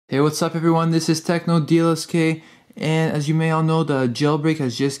Hey, what's up everyone? This is Techno DLSK, and as you may all know, the jailbreak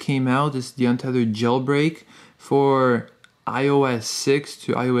has just came out. This is the untethered jailbreak for iOS 6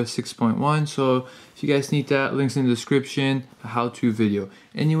 to iOS 6.1. So if you guys need that, links in the description, a how-to video.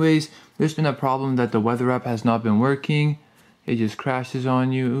 Anyways, there's been a problem that the weather app has not been working. It just crashes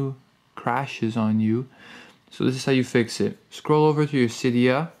on you. So this is how you fix it. Scroll over to your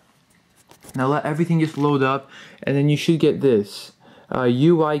Cydia. Now let everything just load up, and then you should get this.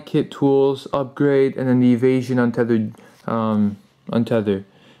 UI kit tools, upgrade, and then the Evasi0n untethered, untether.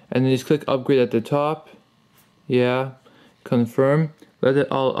 And then just click upgrade at the top. Yeah, confirm. Let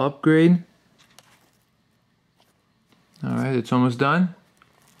it all upgrade. Alright, it's almost done.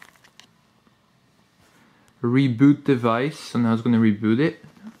 Reboot device, so now it's going to reboot it.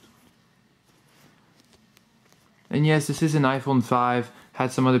 And yes, this is an iPhone 5.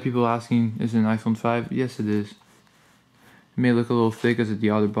 Had some other people asking, is it an iPhone 5? Yes, it is. It may look a little thick as the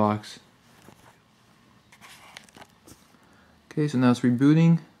other box. Okay, so now it's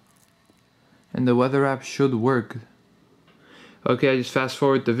rebooting. And the weather app should work. Okay, I just fast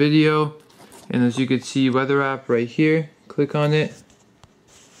forward the video. And as you can see, weather app right here. Click on it.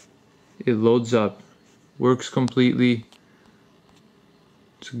 It loads up. Works completely.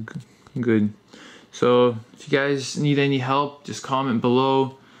 It's good. So if you guys need any help, just comment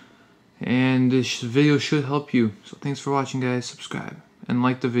below. And this video should help you. So thanks for watching, guys. Subscribe and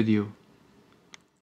like the video.